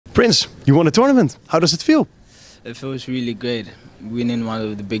Prince, you won a tournament. How does it feel? It feels really great. Winning one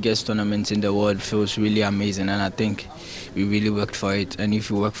of the biggest tournaments in the world feels really amazing, and I think we really worked for it. And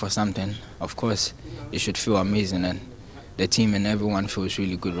if you work for something, of course, it should feel amazing. And the team and everyone feels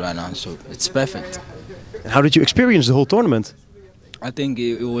really good right now, so it's perfect. And how did you experience the whole tournament? I think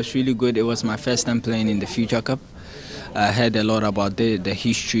it was really good. It was my first time playing in the Future Cup. I heard a lot about the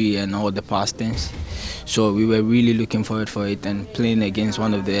history and all the past things. So we were really looking forward for it, and playing against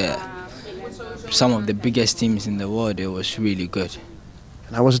some of the biggest teams in the world, it was really good.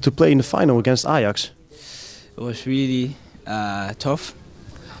 And how was it to play in the final against Ajax? It was really tough.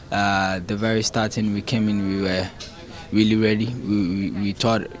 The very starting we came in, we were really ready. We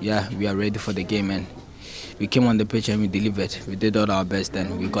thought, yeah, we are ready for the game, and we came on the pitch and we delivered. We did all our best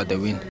and we got the win.